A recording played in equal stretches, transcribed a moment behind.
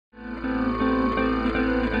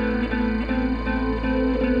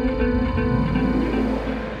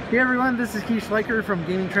Hey everyone, this is Schleicher from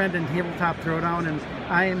Gaming Trend and Tabletop Throwdown, and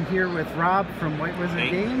I am here with Rob from White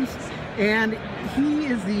Wizard Games, and he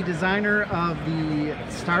is the designer of the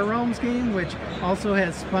Star Realms game, which also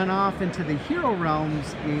has spun off into the Hero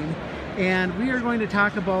Realms game, and we are going to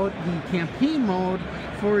talk about the campaign mode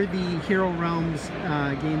for the Hero Realms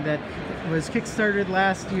game that was kickstarted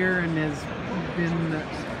last year and has been...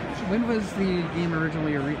 When was the game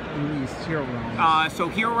originally released, Hero Realms? So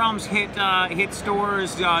Hero Realms hit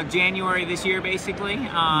stores January this year, basically,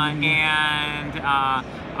 and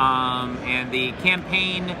the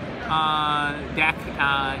campaign deck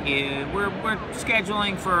we're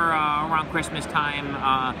scheduling for around Christmas time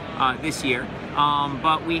this year.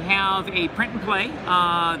 But we have a print and play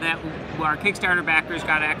that our Kickstarter backers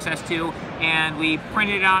got access to, and we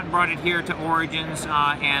printed it out and brought it here to Origins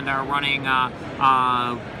and are running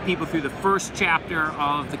people through the first chapter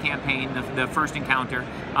of the campaign, the first encounter,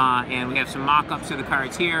 and we have some mock-ups of the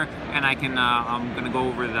cards here, and I'm going to go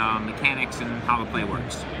over the mechanics and how the play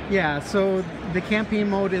works. Yeah, so the campaign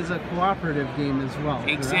mode is a cooperative game as well.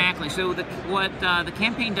 Exactly. Correct? So what the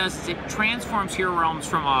campaign does is it transforms Hero Realms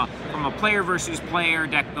from a player versus player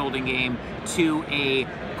deck building game to a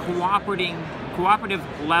cooperative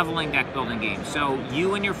leveling deck building game. So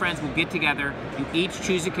you and your friends will get together, you each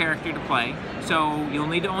choose a character to play. So you'll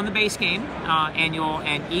need to own the base game,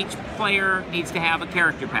 and each player needs to have a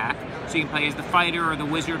character pack. So you can play as the fighter or the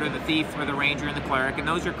wizard or the thief or the ranger and the cleric, and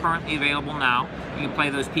those are currently available now. You can play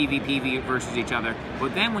those PvP versus each other.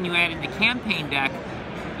 But then when you add in the campaign deck,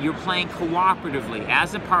 you're playing cooperatively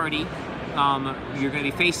as a party. You're going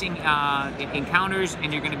to be facing encounters,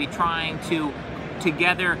 and you're going to be trying to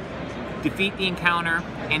together defeat the encounter,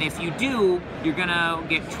 and if you do, you're going to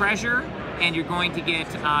get treasure and you're going to get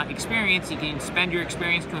experience. You can spend your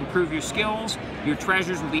experience to improve your skills. Your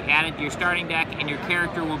treasures will be added to your starting deck, and your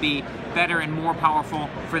character will be better and more powerful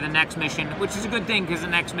for the next mission, which is a good thing because the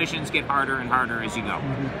next missions get harder and harder as you go.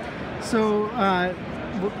 So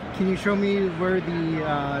can you show me where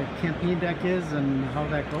the campaign deck is and how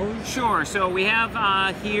that goes? Sure. So we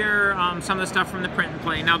have here some of the stuff from the print and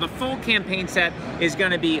play. Now the full campaign set is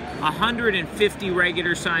going to be 150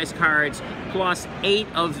 regular size cards plus 8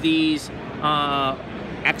 of these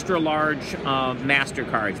extra large master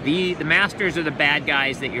cards. The masters are the bad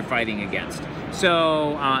guys that you're fighting against.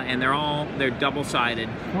 So and they're double-sided,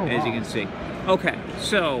 as you can see. Okay,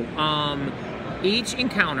 so each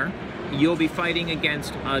encounter you'll be fighting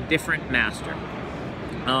against a different master.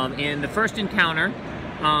 In the first encounter,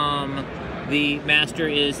 the master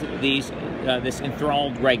is this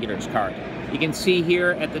enthralled regulars card. You can see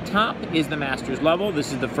here at the top is the master's level.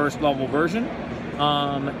 This is the first level version.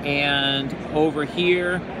 And over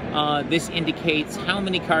here, this indicates how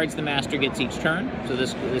many cards the master gets each turn. So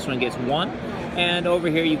this one gets 1. And over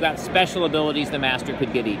here you've got special abilities the master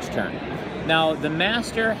could get each turn. Now the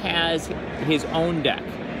master has his own deck.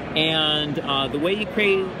 And the way you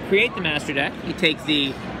create the master deck, you take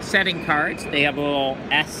the setting cards, they have a little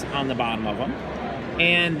S on the bottom of them,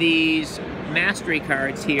 and these mastery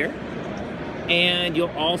cards here, and you'll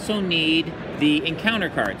also need the encounter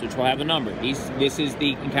cards, which will have a number. This is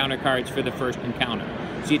the encounter cards for the first encounter.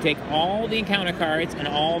 So you take all the encounter cards and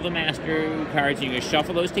all the master cards, and you're going to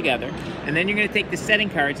shuffle those together, and then you're going to take the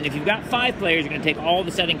setting cards, and if you've got 5 players, you're going to take all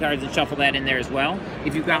the setting cards and shuffle that in there as well.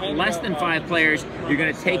 If you've got less than 5 players, you're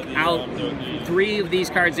going to take out 3 of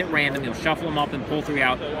these cards at random. You'll shuffle them up and pull 3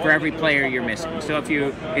 out for every player you're missing. So if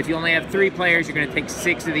you only have 3 players, you're going to take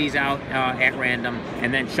 6 of these out at random,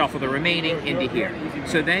 and then shuffle the remaining into here.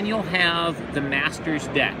 So then you'll have the master's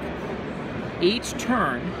deck. Each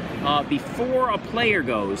turn, before a player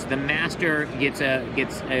goes, the master gets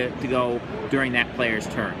to go during that player's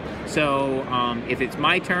turn. So if it's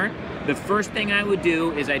my turn, the first thing I would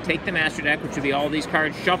do is I take the master deck, which would be all these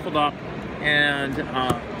cards shuffled up, and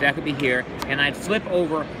that could be here, and I'd flip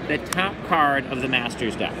over the top card of the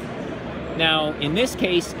master's deck. Now, in this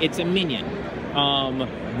case, it's a minion.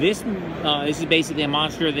 This is basically a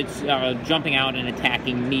monster that's jumping out and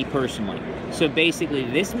attacking me personally. So basically,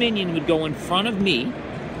 this minion would go in front of me,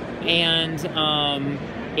 and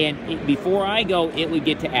before I go, it would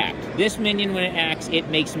get to act. This minion, when it acts, it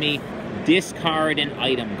makes me discard an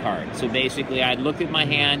item card. So basically, I'd look at my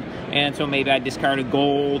hand, and so maybe I'd discard a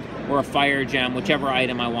gold or a fire gem, whichever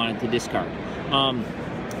item I wanted to discard.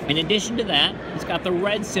 In addition to that, it's got the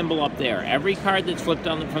red symbol up there. Every card that's flipped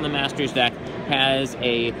from the master's deck has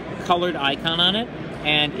a colored icon on it,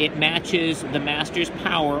 and it matches the master's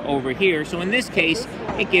power over here. So in this case,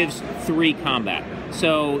 it gives 3 combat.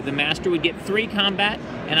 So the master would get 3 combat,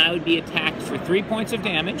 and I would be attacked for 3 points of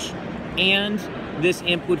damage, and this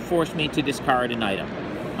imp would force me to discard an item.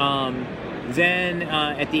 Then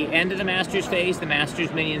at the end of the Master's phase, the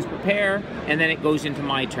Master's minions prepare, and then it goes into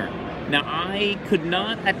my turn. Now, I could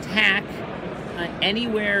not attack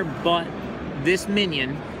anywhere but this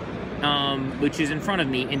minion, which is in front of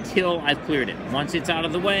me, until I've cleared it. Once it's out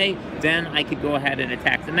of the way, then I could go ahead and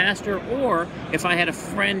attack the Master, or if I had a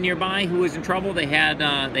friend nearby who was in trouble, they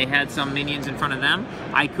had some minions in front of them,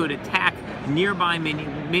 I could attack nearby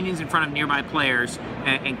minions in front of nearby players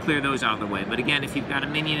and clear those out of the way. But again, if you've got a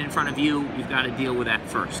minion in front of you, you've got to deal with that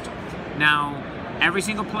first. Now, every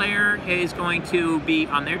single player is going to be,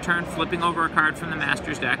 on their turn, flipping over a card from the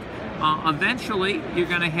Master's deck. Eventually, you're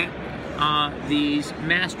going to hit these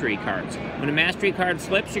Mastery cards. When a Mastery card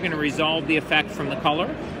flips, you're going to resolve the effect from the color,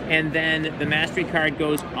 and then the Mastery card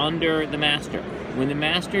goes under the Master. When the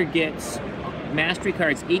Master gets Mastery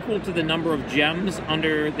cards equal to the number of gems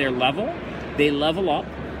under their level, they level up,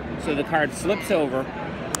 so the card flips over,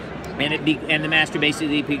 and the Master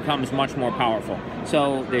basically becomes much more powerful.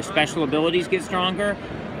 So their special abilities get stronger,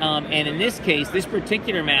 and in this case, this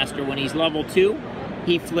particular Master, when he's level 2,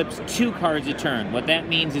 he flips 2 cards a turn. What that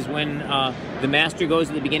means is when the Master goes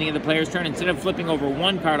at the beginning of the player's turn, instead of flipping over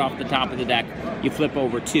 1 card off the top of the deck, you flip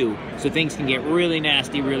over 2. So things can get really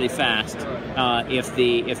nasty really fast if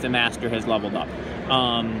the Master has leveled up.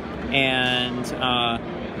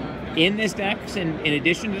 In this deck, in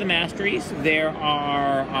addition to the Masteries, there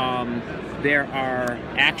are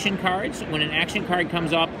action cards. When an action card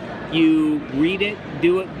comes up, you read it,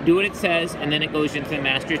 do what it says, and then it goes into the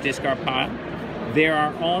Master's discard pile. There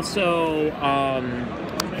are also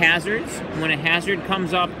hazards. When a hazard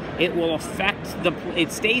comes up, it will affect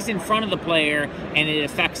it stays in front of the player and it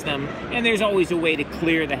affects them. And there's always a way to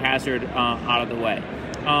clear the hazard out of the way.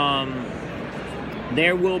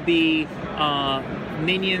 There will be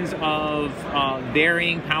minions of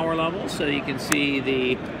varying power levels. So you can see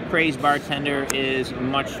the Crazed Bartender is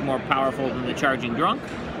much more powerful than the Charging Drunk.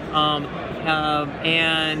 But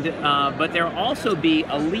there will also be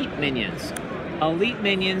elite minions. Elite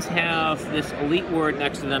minions have this elite word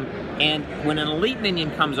next to them, and when an elite minion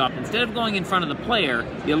comes up, instead of going in front of the player,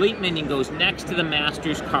 the elite minion goes next to the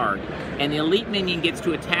Master's card, and the elite minion gets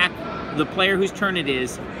to attack the player whose turn it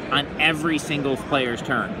is on every single player's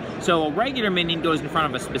turn. So a regular minion goes in front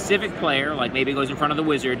of a specific player, like maybe it goes in front of the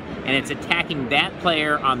wizard, and it's attacking that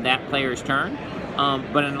player on that player's turn.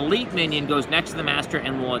 But an elite minion goes next to the Master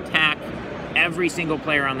and will attack every single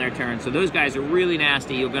player on their turn. So those guys are really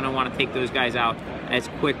nasty. You're going to want to take those guys out as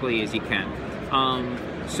quickly as you can.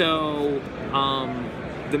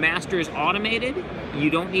 The Master is automated. You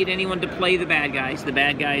don't need anyone to play the bad guys. The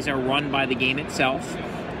bad guys are run by the game itself.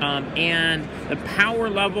 And the power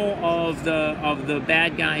level of the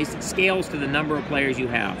bad guys scales to the number of players you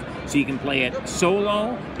have. So you can play it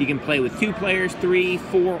solo, you can play with 2 players, 3,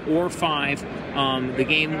 4, or 5. The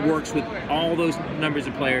game works with all those numbers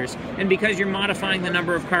of players. And because you're modifying the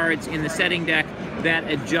number of cards in the setting deck, that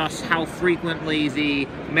adjusts how frequently the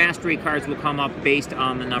Mastery cards will come up based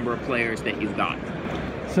on the number of players that you've got.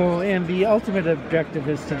 So, and the ultimate objective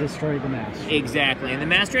is to destroy the Master. Exactly, and the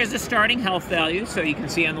Master has a starting health value, so you can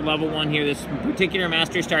see on the level 1 here, this particular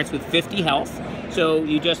Master starts with 50 health. So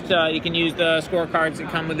you just, you can use the scorecards that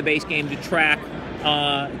come with the base game to track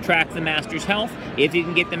the Master's health. If you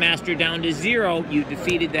can get the Master down to 0, you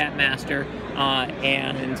defeated that Master,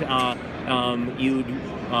 you'd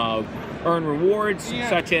earn rewards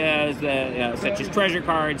such as treasure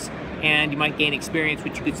cards, and you might gain experience,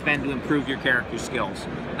 which you could spend to improve your character's skills.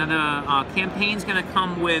 Now the campaign's going to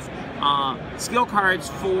come with skill cards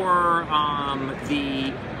for all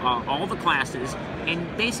the classes, and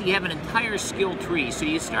basically you have an entire skill tree. So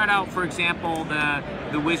you start out, for example,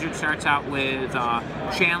 the wizard starts out with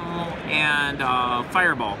channel and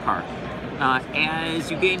fireball card. As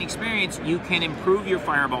you gain experience, you can improve your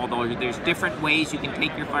fireball, though. There's different ways you can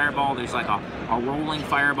take your fireball. There's like a rolling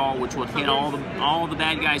fireball, which will hit all the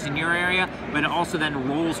bad guys in your area, but it also then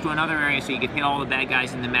rolls to another area, so you can hit all the bad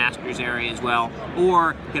guys in the Master's area as well,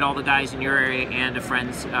 or hit all the guys in your area and a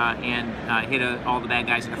friend's, hit all the bad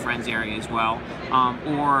guys in a friend's area as well.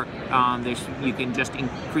 You can just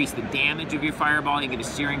increase the damage of your fireball. You get a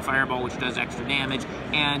searing fireball, which does extra damage,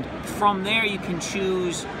 and from there you can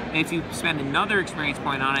choose. If you spend another experience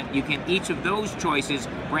point on it, you can, each of those choices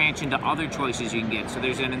branch into other choices you can get. So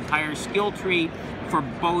there's an entire skill tree for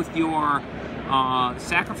both your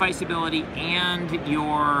sacrifice ability and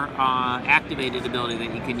your activated ability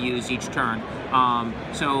that you can use each turn.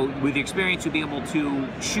 So with experience, you'll be able to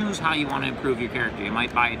choose how you want to improve your character. You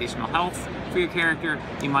might buy additional health for your character,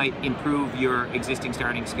 you might improve your existing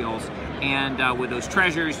starting skills, and with those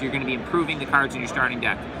treasures, you're going to be improving the cards in your starting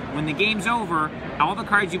deck. When the game's over, all the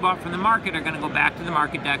cards you bought from the market are going to go back to the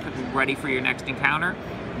market deck ready for your next encounter,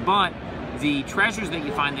 but the treasures that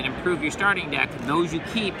you find that improve your starting deck, those you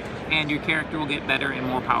keep, and your character will get better and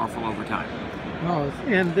more powerful over time. Oh,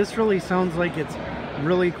 and this really sounds like it's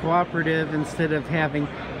really cooperative instead of having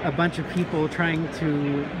a bunch of people trying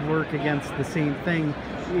to work against the same thing.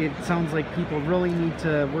 It sounds like people really need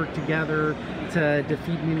to work together to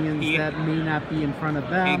defeat minions that may not be in front of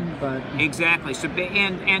them. But exactly. So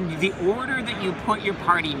and the order that you put your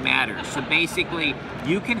party matters. So basically,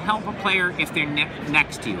 you can help a player if they're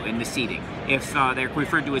next to you in the seating, if they're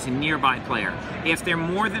referred to as a nearby player. If they're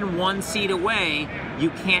more than one seat away,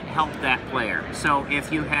 you can't help that player. So if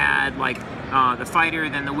you had like the fighter,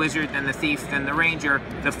 then the wizard, then the thief, then the ranger.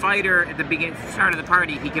 The fighter at the start of the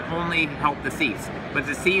party, he can only help the thief, but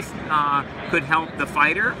the thief could help the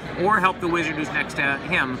fighter or help the wizard who's next to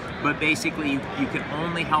him. But basically, you can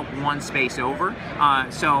only help one space over.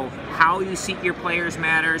 So how you seat your players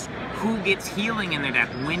matters. Who gets healing in their deck?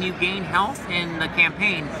 When you gain health in the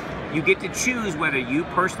campaign, you get to choose whether you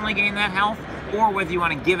personally gain that health or whether you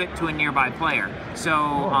want to give it to a nearby player.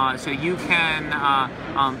 So, so you can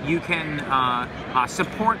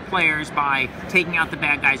support players by taking out the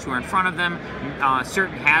bad guys who are in front of them.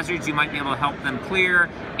 Certain hazards you might be able to help them clear,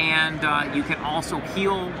 and you can also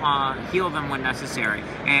heal them when necessary.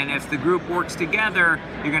 And if the group works together,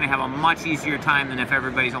 you're going to have a much easier time than if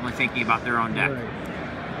everybody's only thinking about their own deck. Right.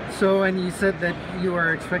 So, and you said that you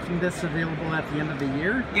are expecting this available at the end of the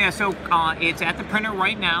year? Yeah, so it's at the printer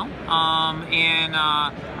right now, and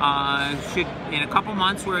in a couple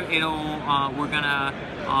months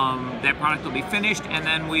that product will be finished, and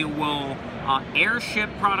then we will airship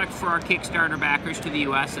product for our Kickstarter backers to the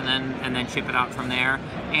U.S. and then ship it out from there.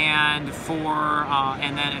 And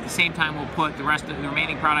and then at the same time we'll put the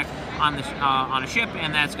remaining product on a ship,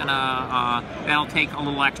 and that'll take a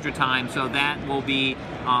little extra time. So that will be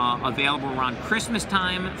available around Christmas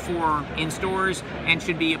time in stores, and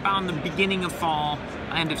should be about in the beginning of fall,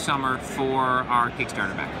 end of summer for our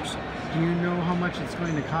Kickstarter backers. Do you know how much it's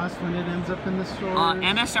going to cost when it ends up in the store?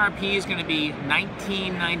 MSRP is going to be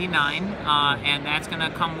 $19.99, and that's going to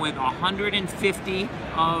come with 150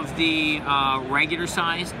 of the regular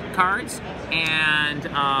sized cards and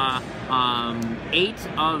 8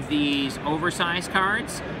 of these oversized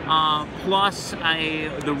cards, plus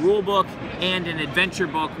the rule book and an adventure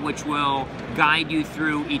book, which will guide you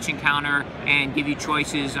through each encounter and give you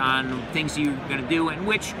choices on things you're going to do, and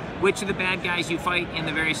which of the bad guys you fight in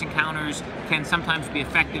the various encounters can sometimes be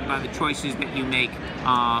affected by the choices that you make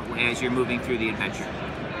as you're moving through the adventure.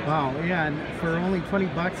 Wow, yeah, and for only 20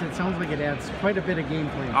 bucks, it sounds like it adds quite a bit of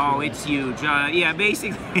gameplay. Oh, it's huge. Yeah,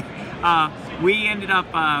 basically, we ended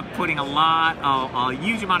up putting a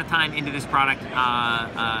huge amount of time into this product.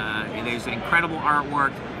 There's incredible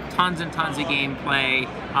artwork, tons and tons of gameplay.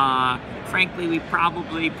 Frankly, we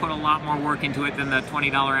probably put a lot more work into it than the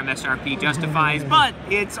 $20 MSRP justifies, but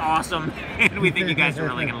it's awesome, and we think you guys are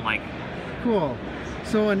really going to like it. Cool.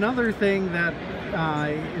 So another thing that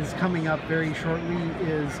is coming up very shortly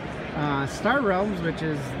is Star Realms, which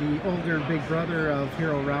is the older big brother of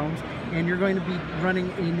Hero Realms, and you're going to be running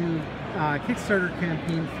a new Kickstarter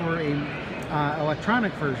campaign for a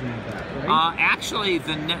electronic version of that, right? Actually,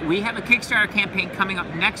 we have a Kickstarter campaign coming up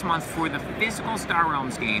next month for the physical Star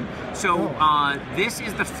Realms game. So this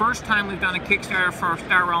is the first time we've done a Kickstarter for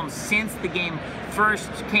Star Realms since the game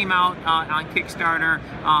first came out on Kickstarter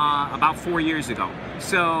about 4 years ago.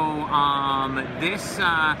 So and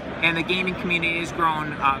the gaming community has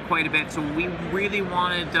grown quite a bit, so we really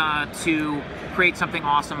wanted to create something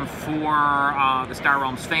awesome for the Star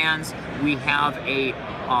Realms fans. We have a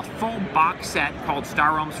full box set called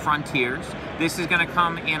Star Realms Frontiers. This is going to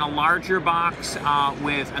come in a larger box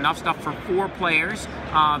with enough stuff for 4 players,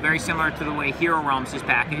 very similar to the way Hero Realms is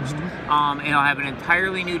packaged. It'll have an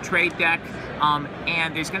entirely new trade deck,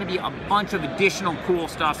 and there's going to be a bunch of additional cool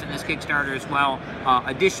stuff in this Kickstarter as well.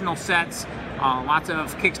 Additional sets, lots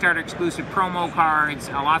of Kickstarter exclusive promo cards,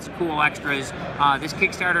 lots of cool extras. This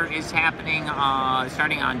Kickstarter is happening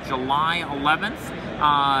starting on July 11th.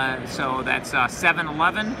 So that's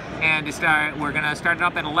 7/11, and we're going to start it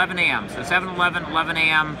up at 11 a.m. So 7/11, 11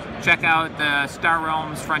 a.m. Check out the Star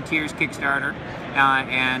Realms Frontiers Kickstarter,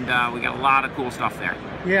 and we got a lot of cool stuff there.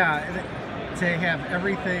 Yeah, to have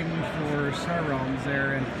everything for Star Realms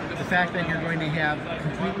there, and the fact that you're going to have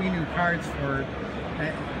completely new cards for.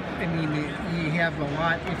 I mean, you have a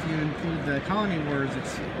lot if you include the Colony Wars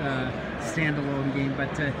standalone game,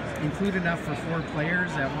 but to include enough for 4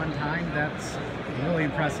 players at one time, that's really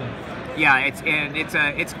impressive. Yeah, it's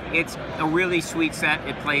a really sweet set.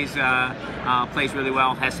 It plays really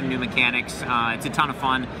well. Has some new mechanics. It's a ton of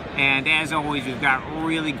fun, and as always, we've got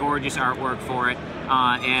really gorgeous artwork for it.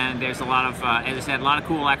 And there's a lot of, as I said, a lot of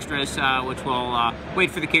cool extras, which we'll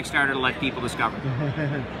wait for the Kickstarter to let people discover.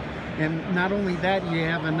 And not only that, you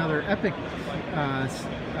have another Epic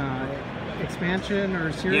expansion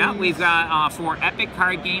or series? Yeah, we've got, for Epic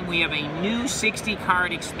card game, we have a new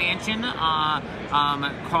 60-card expansion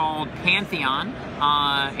called Pantheon,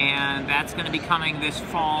 and that's going to be coming this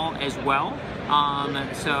fall as well.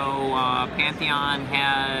 Pantheon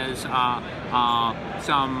has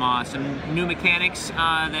some new mechanics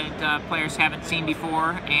that players haven't seen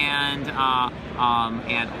before, and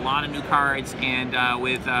a lot of new cards. And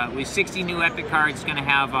with 60 new Epic cards, it's going to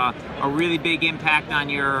have a really big impact on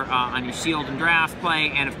your sealed and draft play,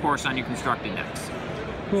 and of course on your constructed decks.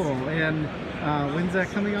 Cool. And when's that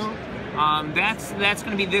coming out? That's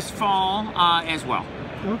going to be this fall as well.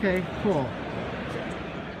 Okay. Cool.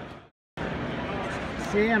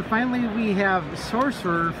 And finally, we have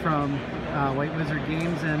Sorcerer from White Wizard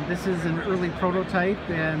Games, and this is an early prototype,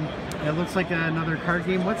 and it looks like another card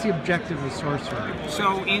game. What's the objective of Sorcerer?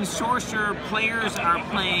 So in Sorcerer, players are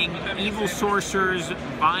playing evil sorcerers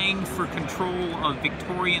vying for control of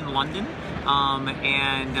Victorian London,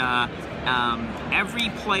 every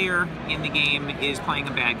player in the game is playing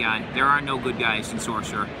a bad guy. There are no good guys in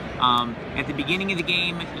Sorcerer. At the beginning of the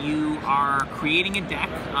game, you are creating a deck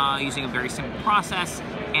using a very simple process,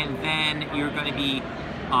 and then you're going to be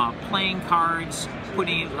playing cards,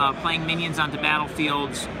 playing minions onto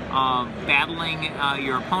battlefields, battling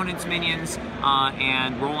your opponent's minions,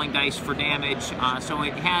 and rolling dice for damage. So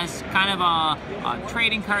it has kind of a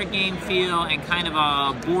trading card game feel and kind of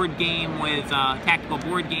a board game with tactical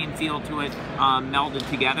board game feel to it, melded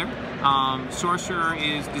together. Sorcerer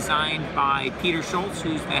is designed by Peter Schultz,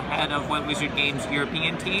 who's the head of White Wizard Games'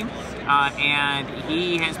 European team, and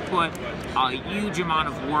he has put a huge amount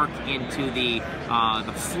of work into the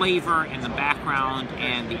flavor and the background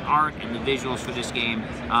and the art and the visuals for this game.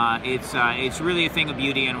 It's really a thing of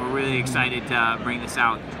beauty, and we're really excited to bring this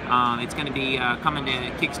out. It's going to be coming to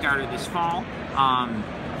Kickstarter this fall.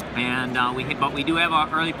 But we do have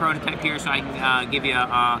an early prototype here, so I can give you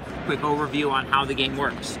a quick overview on how the game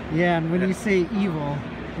works. Yeah, and when you say evil,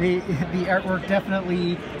 the artwork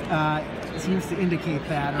definitely seems to indicate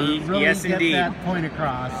that, or really yes, get indeed. that point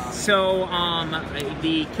across. So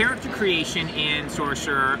the character creation in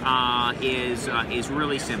Sorcerer is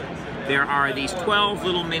really simple. There are these 12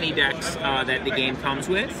 little mini decks that the game comes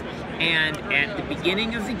with, and at the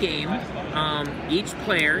beginning of the game, each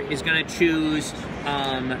player is going to choose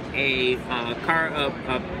a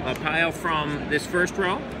pile from this first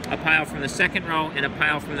row, a pile from the second row, and a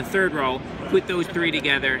pile from the third row. Put those 3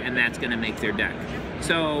 together, and that's going to make their deck.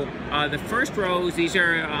 So the first rows, these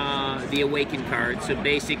are the Awakened cards. So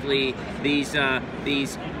basically, these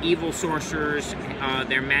evil sorcerers,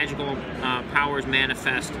 their magical powers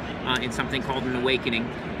manifest in something called an awakening,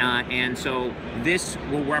 and so this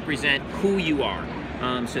will represent who you are.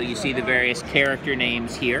 So you see the various character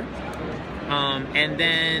names here. And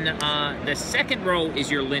then the second row is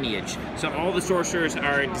your lineage. So all the sorcerers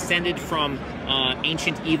are descended from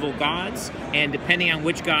ancient evil gods, and depending on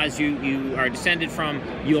which gods you are descended from,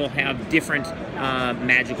 you'll have different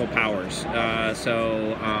magical powers.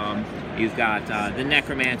 You've got the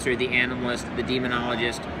Necromancer, the Animalist, the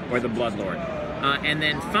Demonologist, or the Bloodlord. And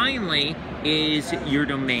then finally is your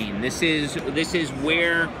domain. This is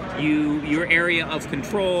where your area of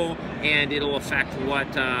control, and it'll affect what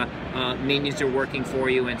minions are working for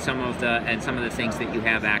you, and some of the things that you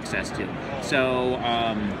have access to. So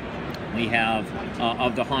we have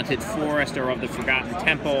of the Haunted Forest, or of the Forgotten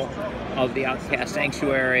Temple, of the Outcast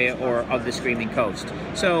Sanctuary, or of the Screaming Coast.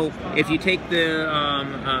 So if you take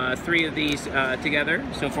the 3 of these together,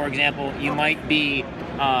 so for example, you might be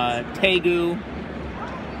Tegu,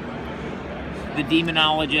 the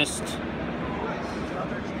Demonologist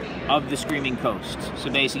of the Screaming Coast. So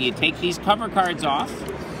basically, you take these cover cards off,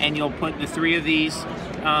 and you'll put the 3 of these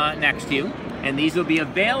next to you, and these will be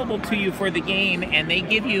available to you for the game, and they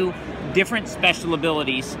give you different special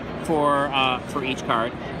abilities for each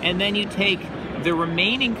card. And then you take the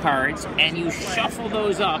remaining cards and you shuffle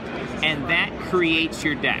those up, and that creates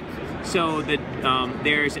your deck. So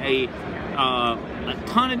there's a a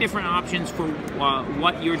ton of different options for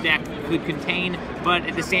what your deck could contain, but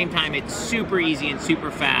at the same time, it's super easy and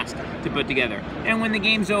super fast to put together. And when the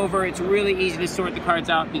game's over, it's really easy to sort the cards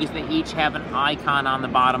out because they each have an icon on the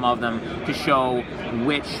bottom of them to show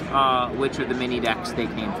which of the mini decks they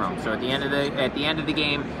came from. So at the end of the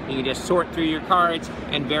game, you can just sort through your cards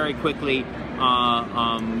and very quickly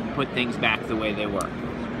put things back the way they were.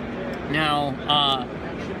 Now,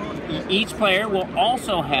 each player will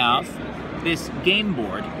also have this game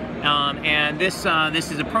board, and this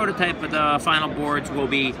is a prototype, but the final boards will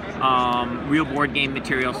be real board game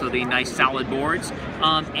material, so they'll be nice solid boards.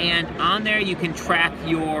 And on there you can track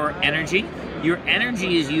your energy. Your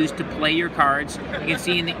energy is used to play your cards. You can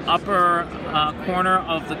see in the upper corner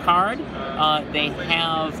of the card, they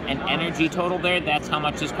have an energy total there. That's how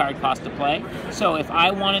much this card costs to play. So if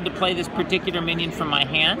I wanted to play this particular minion from my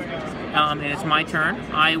hand, and it's my turn,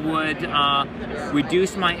 I would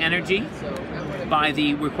reduce my energy by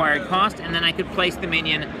the required cost, and then I could place the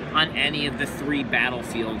minion on any of the 3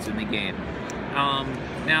 battlefields in the game.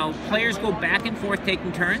 Now, players go back and forth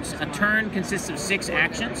taking turns. A turn consists of 6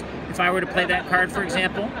 actions. If I were to play that card, for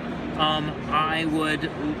example, I would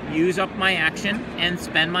use up my action and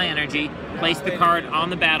spend my energy, place the card on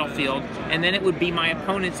the battlefield, and then it would be my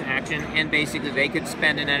opponent's action, and basically they could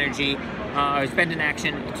spend an energy, or spend an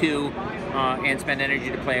action to, and spend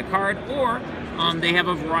energy to play a card, or they have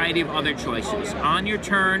a variety of other choices. On your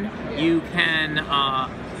turn, you can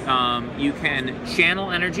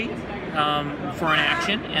channel energy for an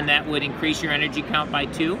action, and that would increase your energy count by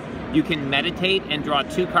 2. You can meditate and draw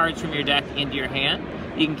 2 cards from your deck into your hand.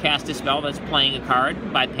 You can cast a spell that's playing a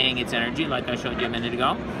card by paying its energy, like I showed you a minute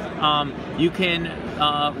ago. You can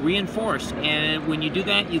reinforce, and when you do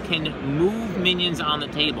that, you can move minions on the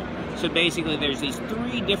table. So basically, there's these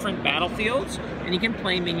 3 different battlefields, and you can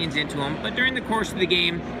play minions into them. But during the course of the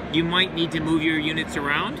game, you might need to move your units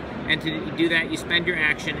around, and to do that, you spend your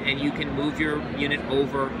action, and you can move your unit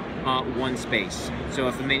over 1 space. So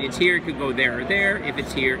if a minion's here, it could go there or there. If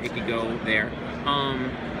it's here, it could go there.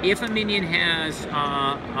 If a minion has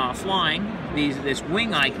flying, this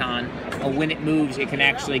wing icon, when it moves, it can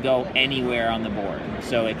actually go anywhere on the board.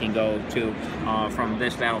 So it can go to from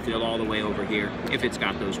this battlefield all the way over here if it's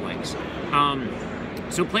got those wings.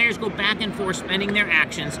 So players go back and forth, spending their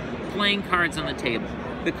actions, playing cards on the table.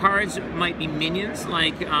 The cards might be minions,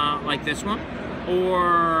 like this one,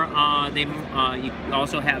 or you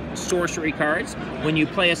also have sorcery cards. When you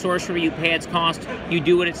play a sorcery, you pay its cost, you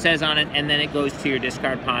do what it says on it, and then it goes to your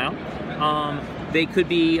discard pile. They could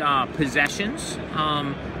be possessions.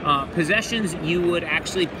 Possessions you would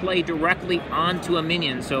actually play directly onto a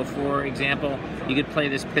minion. So for example, you could play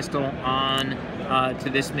this pistol on to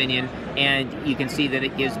this minion, and you can see that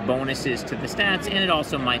it gives bonuses to the stats, and it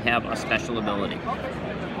also might have a special ability.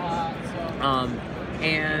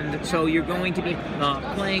 And so you're going to be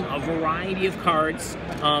playing a variety of cards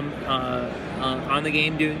on the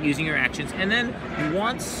game, using your actions. And then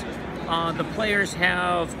once the players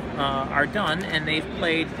are done and they've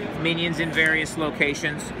played minions in various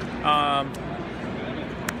locations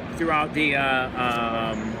throughout the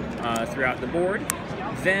board,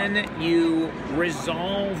 then you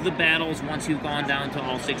resolve the battles once you've gone down to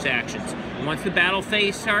all 6 actions. Once the battle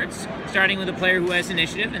phase starts, starting with a player who has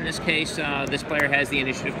initiative, in this case, this player has the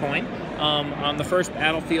initiative point. On the first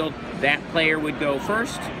battlefield, that player would go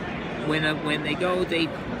first. When they go, they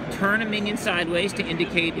turn a minion sideways to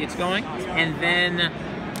indicate it's going, and then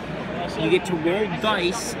you get to roll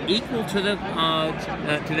dice equal to the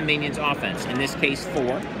minion's offense, in this case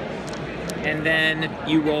 4. And then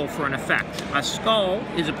you roll for an effect. A skull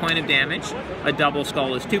is a point of damage. A double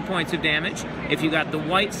skull is 2 points of damage. If you got the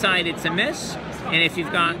white side, it's a miss. And if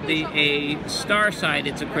you've got a star side,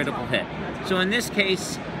 it's a critical hit. So in this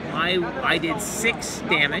case, I did 6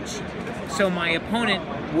 damage. So my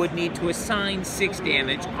opponent would need to assign 6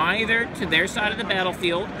 damage either to their side of the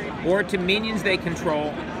battlefield or to minions they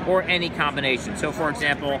control, or any combination. So for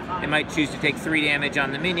example, they might choose to take 3 damage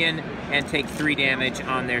on the minion and take 3 damage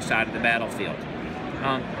on their side of the battlefield.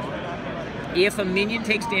 If a minion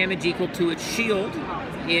takes damage equal to its shield,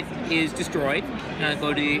 it is destroyed,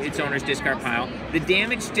 go to its owner's discard pile. The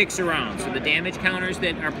damage sticks around, so the damage counters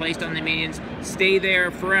that are placed on the minions stay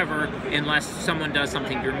there forever unless someone does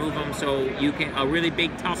something to remove them. So you can, a really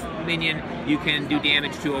big tough minion, you can do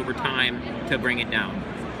damage to over time to bring it down.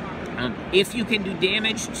 If you can do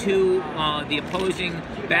damage to the opposing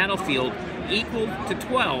battlefield equal to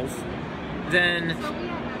 12, then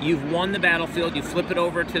you've won the battlefield. You flip it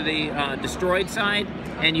over to the destroyed side,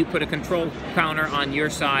 and you put a control counter on your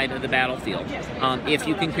side of the battlefield. If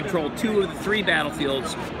you can control 2 of the 3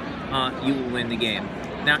 battlefields, you will win the game.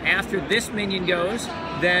 Now, after this minion goes,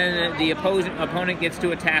 then the opponent gets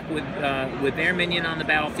to attack with their minion on the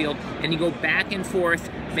battlefield, and you go back and forth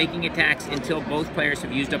making attacks until both players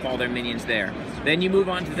have used up all their minions there. Then you move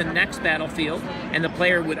on to the next battlefield, and the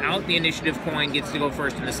player without the initiative coin gets to go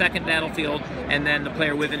first in the second battlefield, and then the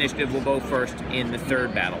player with initiative will go first in the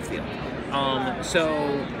third battlefield.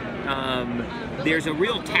 There's a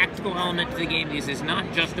real tactical element to the game. This is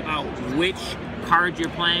not just about which cards you're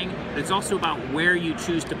playing, but it's also about where you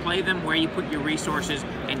choose to play them, where you put your resources,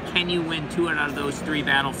 and can you win 2 out of those 3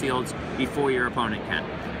 battlefields before your opponent can.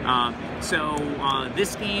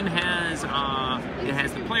 This game has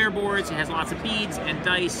the player boards, it has lots of beads and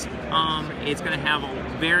dice, it's going to have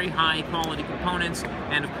very high quality components,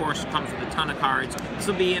 and of course comes with a ton of cards. This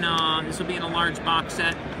will be in a large box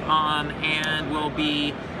set, and will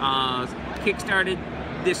be kickstarted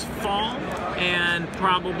this fall and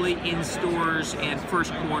probably in stores in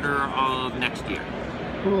first quarter of next year.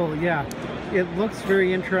 Cool, yeah. It looks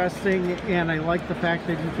very interesting, and I like the fact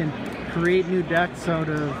that you can create new decks out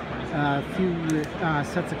of a few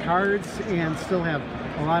sets of cards and still have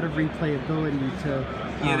a lot of replayability to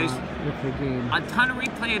with the game. A ton of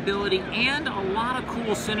replayability and a lot of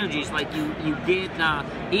cool synergies. Like you get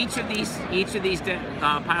each of these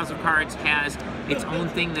piles of cards has its own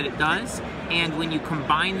thing that it does, and when you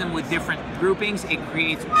combine them with different groupings, it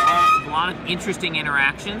creates a lot of interesting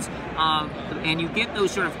interactions, and you get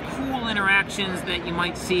those sort of cool interactions that you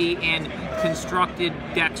might see in constructed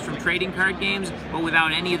decks from trading card games, but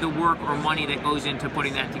without any of the work or money that goes into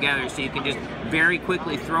putting that together. So you can just very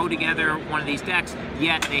quickly throw together one of these decks,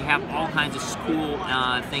 yet they have all kinds of cool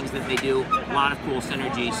things that they do, a lot of cool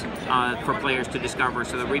synergies for players to discover.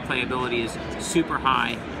 So the replayability is super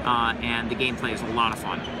high, and the gameplay is a lot of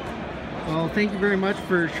fun. Well, thank you very much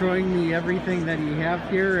for showing me everything that you have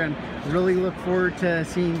here, and really look forward to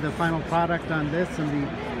seeing the final product on this and the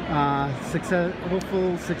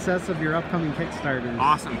hopeful success of your upcoming Kickstarters.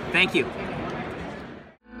 Awesome. Thank you.